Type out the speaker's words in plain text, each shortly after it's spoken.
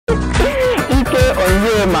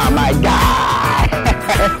Onyema, my guy.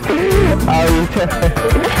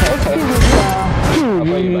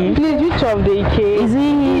 Please, which of the Ike? Is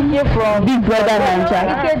he Ike from Big Brother Naija?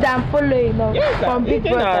 Ike that I'm following from Big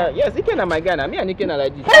Brother. Yes, Ike na my guy. Me and Ike na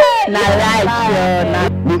like this. Na right,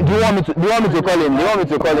 Do you want me to call him? Do you want me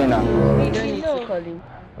to call him now? you don't need to call him.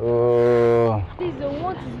 Oh. Please,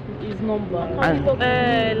 what is his number?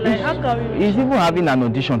 Like, how can we? He's even having an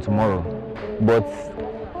audition tomorrow, but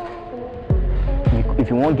if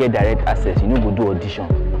you won't get direct access, you know go do audition.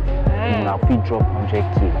 Now if you drop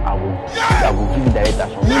 100K, I will give you direct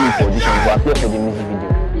access. No need for audition, but apply for the music video.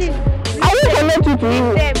 Please. I will connect you to him.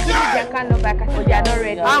 Give me their account number because they are not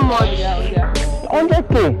ready. How much?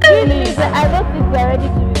 100K. Please, I don't think they're ready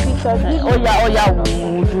to be featured. Oh yeah,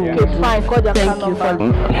 we'll do. Okay, fine. Call their account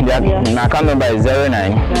number. My account number is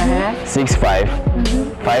 09 65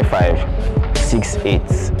 55 68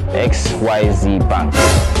 XYZ Bank.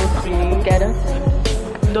 Get us.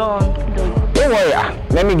 Done. Don't worry,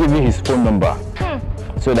 let me give you his phone number.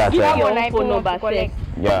 So that Give your phone number first.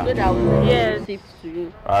 yeah. So that will receive to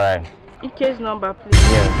you. Alright. Ike's number, please.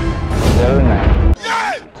 Yes.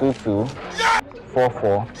 09 22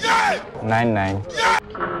 44 99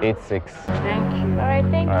 86. Thank you. Alright,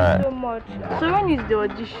 thank you so much. So when is the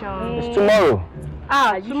audition? It's tomorrow.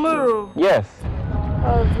 Tomorrow. Yes.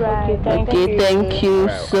 Alright. Okay, thank you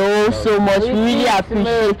so much. We really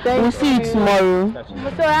appreciate it. We'll see you tomorrow.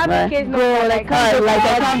 So I have Ike's number. Like I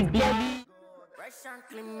can't believe.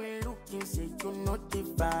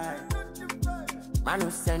 Man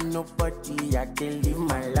who send nobody, I can live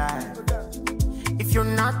my life. If you're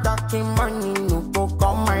not talking money, no go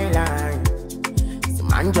call my line. So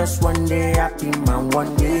man just one day happy, man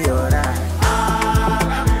one day alright.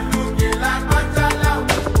 I'm looking like Machala.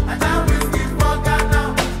 I can't whiskey for Ghana.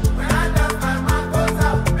 When I dance my man goes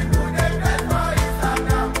out, people they dress for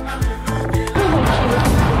Instagram. I'm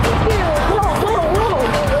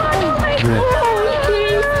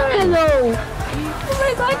Hello. Oh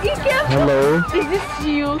my God, Ike. Hello. Is this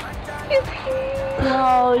you? It's him.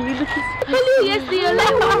 Wow, you look Hello, yes, you're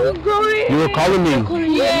like, where are you going? You were calling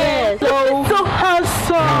me? yes. So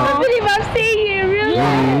handsome. I believe I'm staying here, really.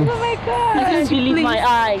 Yes. Oh my God. I can't believe my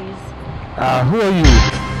eyes. Who are you?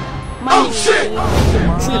 Oh shit!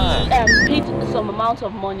 We paid some amount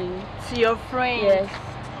of money To your friend. Yes.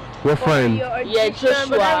 Your friend. Yeah, Joshua.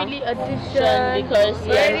 But not really audition. Because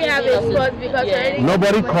We already have a spot because we already.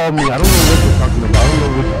 Nobody called me. I don't know what you're talking about. I don't know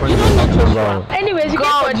which friend you're talking about. Anyways, you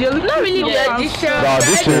get not really the audition. The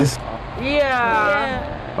auditions?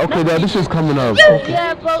 Yeah. Okay, the audition's coming up.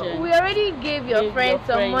 Yeah, but we already gave your friend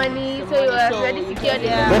some money, so you already secured it.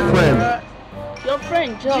 What friend? Your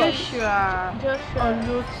friend Joshua.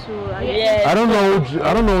 Olotu. Yes. I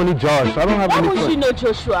don't know any Josh. I don't have Why any would you friends. know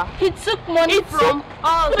Joshua? He took money from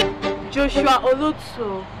us. Joshua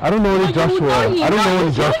Olotu. I don't know any Joshua. I don't know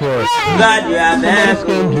any Joshua. God, you are there.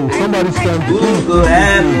 Somebody scammed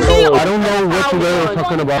you. I don't know what you're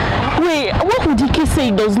talking about. Wait, what would Ike say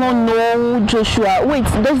he does not know Joshua? Wait,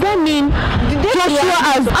 does that mean Joshua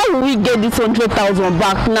has, how will we get this 100,000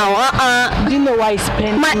 back now? Do you know why he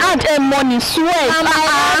spent My aunt earned money, swear. my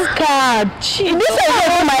last card? This is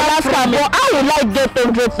not my last card, but how will I get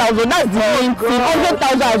 100,000? That's the main thing.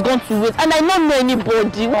 100,000 has gone to waste, and I don't know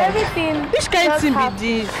anybody. Everything. Which kind of thing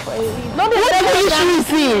be this? No, What the issue is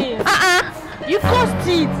it? You caused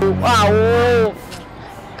it. Wow.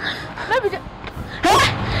 Maybe.